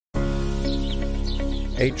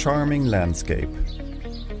a charming landscape,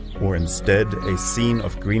 or instead a scene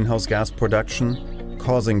of greenhouse gas production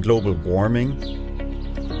causing global warming?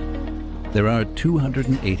 There are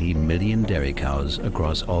 280 million dairy cows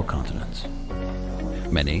across all continents.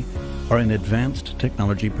 Many are in advanced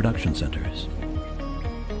technology production centers.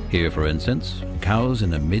 Here, for instance, cows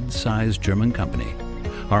in a mid-sized German company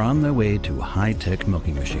are on their way to high-tech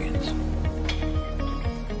milking machines.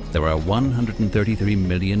 There are 133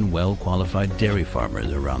 million well-qualified dairy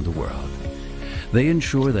farmers around the world. They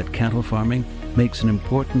ensure that cattle farming makes an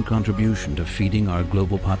important contribution to feeding our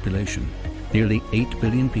global population, nearly 8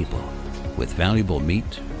 billion people, with valuable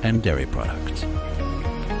meat and dairy products.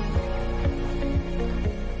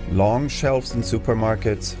 Long shelves in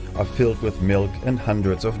supermarkets are filled with milk and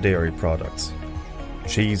hundreds of dairy products.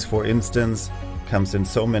 Cheese, for instance, comes in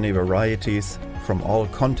so many varieties from all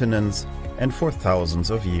continents and for thousands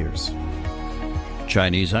of years.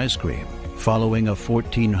 Chinese ice cream, following a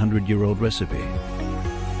 1,400-year-old recipe.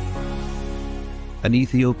 An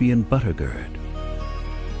Ethiopian butter gourd.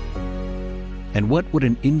 And what would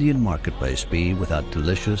an Indian marketplace be without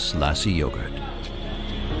delicious lassi yogurt?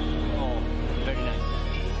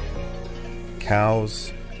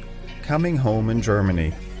 Cows coming home in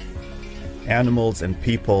Germany. Animals and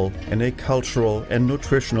people in a cultural and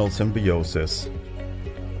nutritional symbiosis.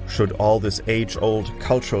 Should all this age-old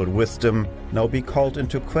cultural wisdom now be called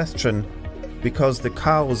into question because the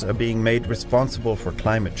cows are being made responsible for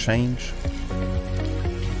climate change?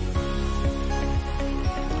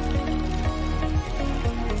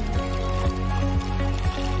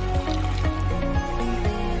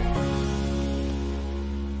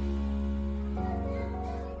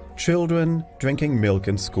 Children drinking milk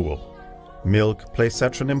in school. Milk plays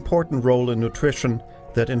such an important role in nutrition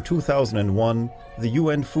that in 2001, the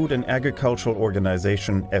UN Food and Agricultural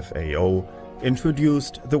Organization, FAO,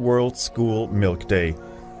 introduced the World School Milk Day.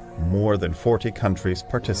 More than 40 countries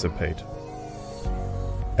participate.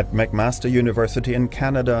 At McMaster University in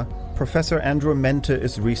Canada, Professor Andrew Mente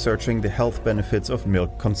is researching the health benefits of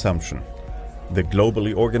milk consumption. The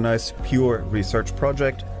globally organized Pure Research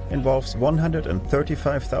Project involves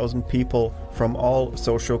 135,000 people from all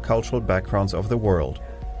socio-cultural backgrounds of the world.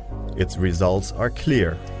 Its results are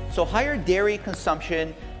clear. So higher dairy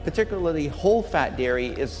consumption, particularly whole-fat dairy,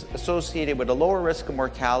 is associated with a lower risk of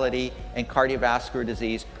mortality and cardiovascular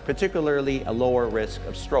disease, particularly a lower risk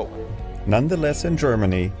of stroke. Nonetheless, in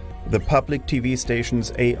Germany, the public TV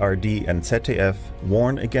stations ARD and ZDF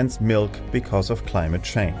warn against milk because of climate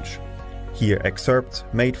change. Here excerpts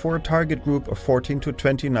made for a target group of 14 to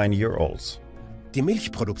 29-year-olds.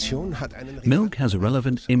 Milk has a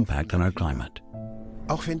relevant impact on our climate.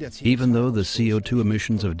 Even though the CO2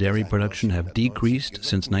 emissions of dairy production have decreased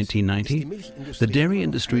since 1990, the dairy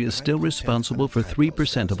industry is still responsible for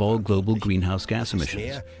 3% of all global greenhouse gas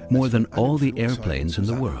emissions, more than all the airplanes in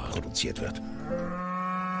the world.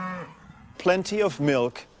 Plenty of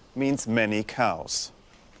milk means many cows.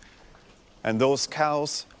 And those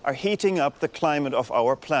cows are heating up the climate of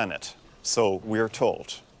our planet, so we're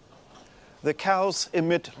told. The cows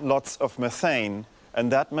emit lots of methane,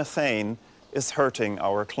 and that methane is hurting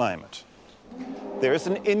our climate. There is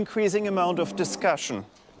an increasing amount of discussion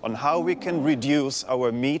on how we can reduce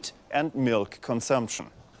our meat and milk consumption.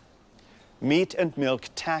 Meat and milk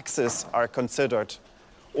taxes are considered,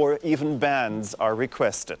 or even bans are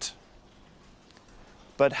requested.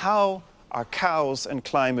 But how are cows and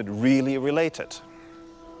climate really related?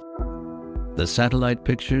 The satellite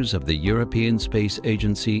pictures of the European Space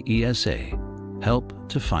Agency ESA help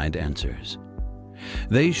to find answers.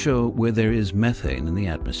 They show where there is methane in the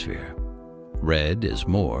atmosphere. Red is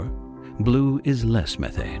more, blue is less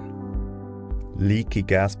methane. Leaky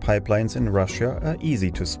gas pipelines in Russia are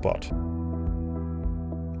easy to spot.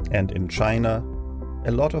 And in China,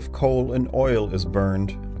 a lot of coal and oil is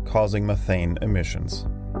burned, causing methane emissions.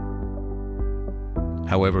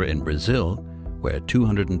 However, in Brazil, where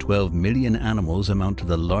 212 million animals amount to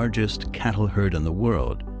the largest cattle herd in the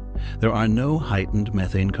world, there are no heightened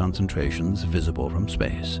methane concentrations visible from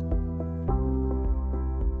space.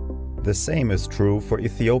 The same is true for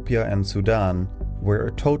Ethiopia and Sudan, where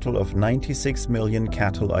a total of 96 million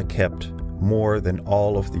cattle are kept, more than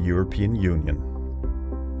all of the European Union.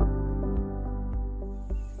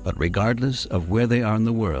 But regardless of where they are in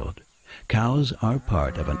the world, cows are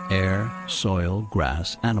part of an air, soil,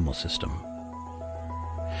 grass animal system.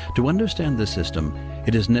 To understand this system,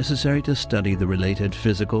 it is necessary to study the related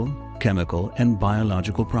physical, chemical, and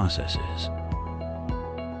biological processes.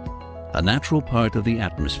 A natural part of the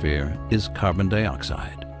atmosphere is carbon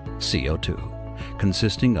dioxide, CO2,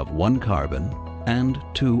 consisting of one carbon and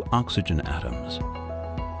two oxygen atoms.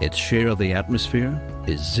 its share of the atmosphere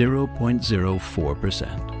is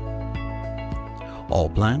 0.04%. All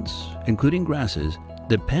plants, including grasses,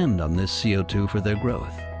 depend on this CO2 for their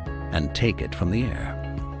growth and take it from the air.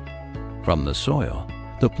 From the soil,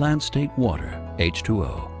 the plants take water,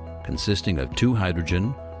 H2O, consisting of 2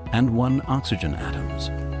 hydrogen and 1 oxygen atoms.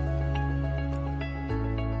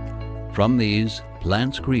 From these,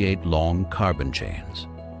 plants create long carbon chains.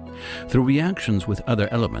 Through reactions with other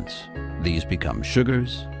elements, these become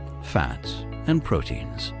sugars, fats, and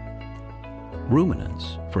proteins.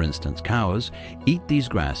 Ruminants, for instance cows, eat these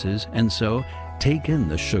grasses and so take in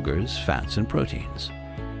the sugars, fats, and proteins.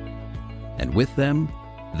 And with them,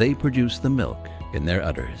 they produce the milk in their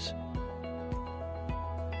udders.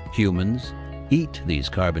 Humans eat these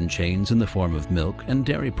carbon chains in the form of milk and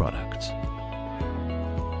dairy products.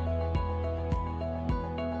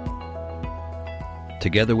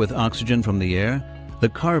 Together with oxygen from the air, the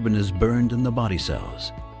carbon is burned in the body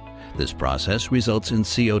cells. This process results in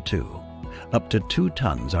CO2. Up to 2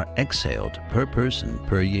 tons are exhaled per person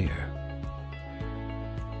per year.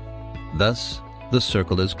 Thus, the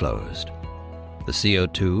circle is closed. The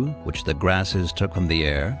CO2, which the grasses took from the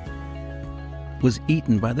air, was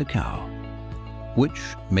eaten by the cow, which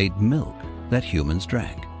made milk that humans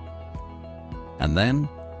drank, and then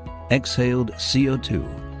exhaled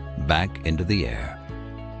CO2 back into the air.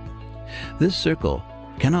 This circle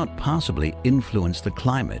cannot possibly influence the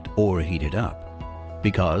climate or heat it up,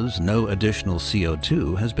 because no additional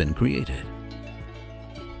CO2 has been created.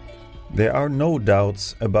 There are no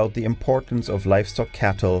doubts about the importance of livestock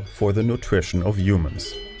cattle for the nutrition of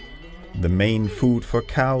humans. The main food for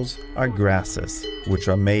cows are grasses, which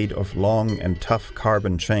are made of long and tough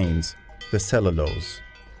carbon chains, the cellulose.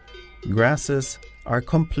 Grasses are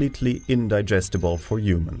completely indigestible for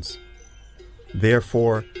humans.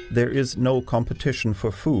 Therefore, there is no competition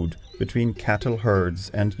for food between cattle herds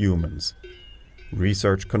and humans.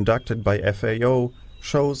 Research conducted by FAO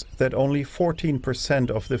shows that only 14%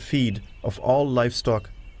 of the feed of all livestock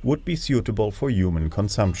would be suitable for human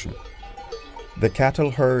consumption. The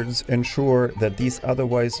cattle herds ensure that these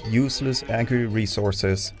otherwise useless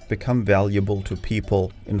agri-resources become valuable to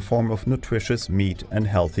people in form of nutritious meat and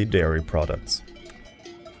healthy dairy products.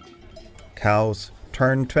 Cows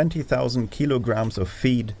turn 20,000 kilograms of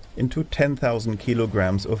feed into 10,000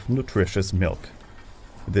 kilograms of nutritious milk.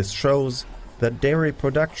 This shows that dairy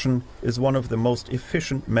production is one of the most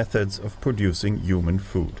efficient methods of producing human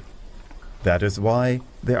food. That is why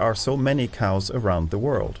there are so many cows around the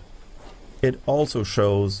world. It also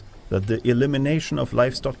shows that the elimination of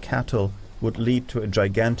livestock cattle would lead to a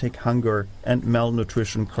gigantic hunger and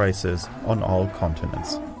malnutrition crisis on all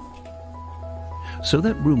continents. So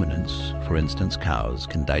that ruminants, for instance cows,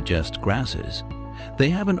 can digest grasses,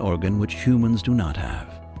 they have an organ which humans do not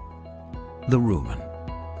have: the rumen.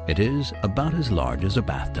 It is about as large as a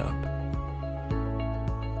bathtub.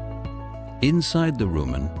 Inside the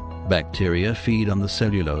rumen, bacteria feed on the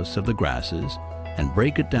cellulose of the grasses and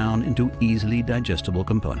break it down into easily digestible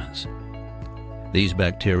components. These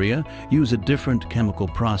bacteria use a different chemical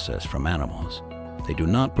process from animals. They do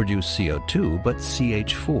not produce CO2 but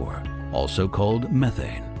CH4, also called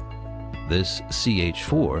methane. This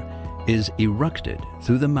CH4 is eructed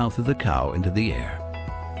through the mouth of the cow into the air.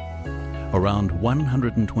 Around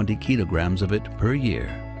 120 kilograms of it per year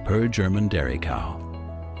per German dairy cow.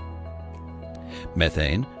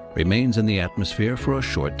 Methane remains in the atmosphere for a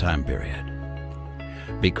short time period.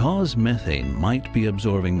 Because methane might be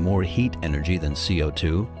absorbing more heat energy than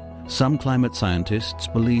CO2, some climate scientists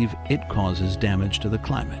believe it causes damage to the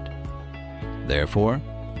climate. Therefore,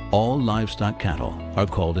 all livestock cattle are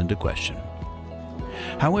called into question.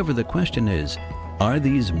 However, the question is, are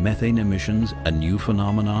these methane emissions a new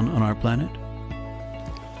phenomenon on our planet?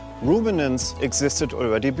 Ruminants existed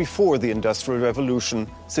already before the Industrial Revolution,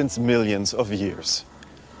 since millions of years.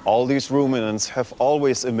 All these ruminants have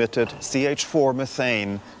always emitted CH4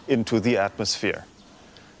 methane into the atmosphere.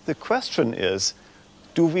 The question is,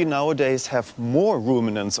 do we nowadays have more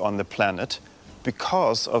ruminants on the planet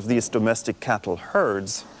because of these domestic cattle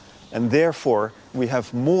herds, and therefore we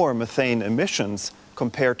have more methane emissions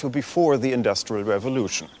compared to before the Industrial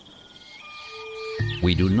Revolution?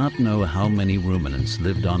 We do not know how many ruminants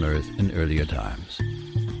lived on Earth in earlier times.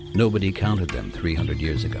 Nobody counted them 300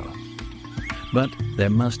 years ago. But there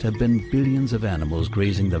must have been billions of animals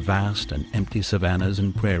grazing the vast and empty savannas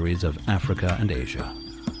and prairies of Africa and Asia.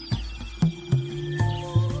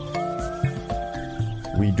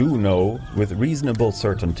 We do know with reasonable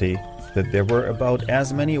certainty that there were about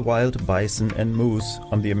as many wild bison and moose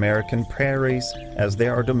on the American prairies as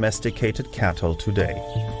there are domesticated cattle today.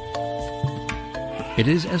 It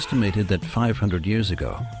is estimated that 500 years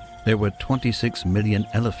ago, there were 26 million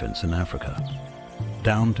elephants in Africa,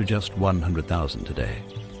 down to just 100,000 today.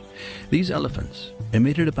 These elephants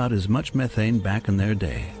emitted about as much methane back in their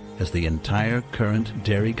day as the entire current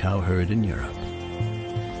dairy cow herd in Europe.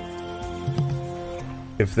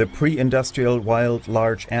 If the pre-industrial wild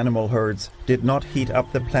large animal herds did not heat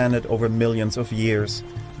up the planet over millions of years,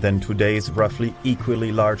 then today's roughly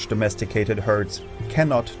equally large domesticated herds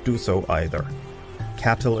cannot do so either.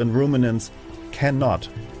 Cattle and ruminants cannot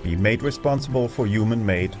be made responsible for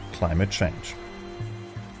human-made climate change.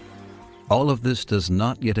 All of this does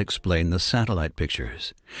not yet explain the satellite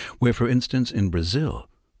pictures, where, for instance, in Brazil,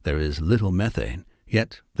 there is little methane,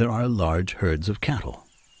 yet there are large herds of cattle.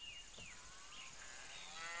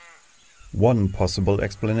 One possible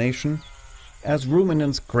explanation: as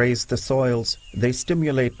ruminants graze the soils, they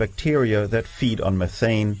stimulate bacteria that feed on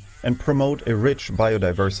methane and promote a rich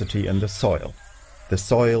biodiversity in the soil. The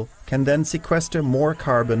soil can then sequester more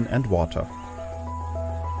carbon and water.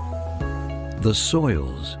 The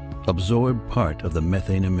soils absorb part of the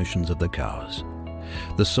methane emissions of the cows.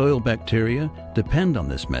 The soil bacteria depend on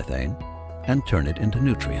this methane and turn it into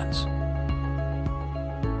nutrients.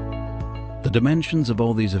 The dimensions of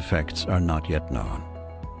all these effects are not yet known.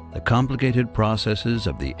 The complicated processes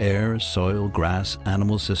of the air, soil, grass,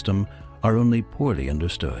 animal system are only poorly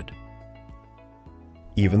understood.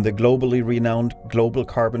 Even the globally renowned Global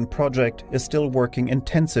Carbon Project is still working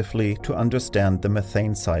intensively to understand the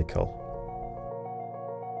methane cycle.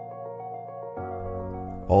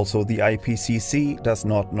 Also, the IPCC does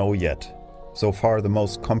not know yet. So far, the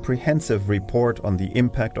most comprehensive report on the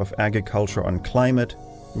impact of agriculture on climate,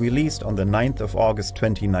 released on the 9th of August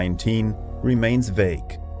 2019, remains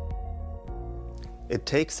vague. It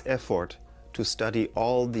takes effort to study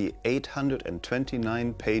all the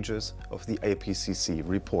 829 pages of the IPCC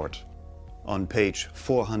report. On page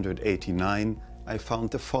 489, I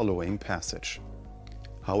found the following passage.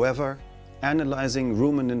 However, analyzing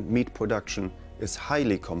ruminant meat production is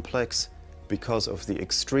highly complex because of the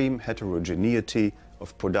extreme heterogeneity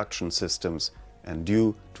of production systems and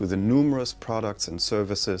due to the numerous products and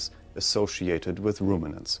services associated with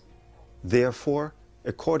ruminants. Therefore,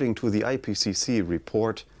 according to the IPCC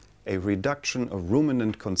report, a reduction of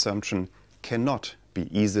ruminant consumption cannot be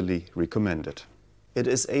easily recommended. It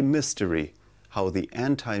is a mystery how the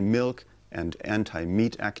anti-milk and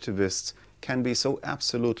anti-meat activists can be so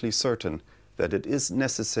absolutely certain that it is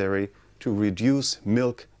necessary to reduce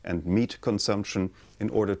milk and meat consumption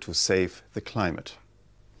in order to save the climate.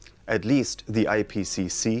 At least the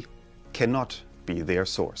IPCC cannot be their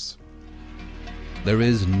source. There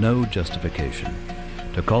is no justification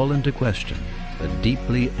to call into question the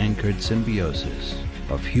deeply anchored symbiosis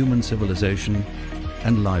of human civilization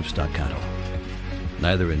and livestock cattle,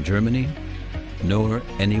 neither in Germany nor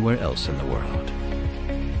anywhere else in the world.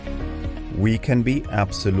 We can be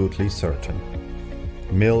absolutely certain.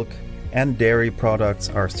 Milk and dairy products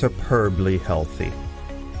are superbly healthy.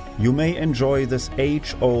 You may enjoy this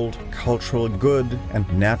age-old cultural good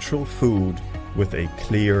and natural food with a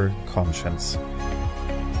clear conscience.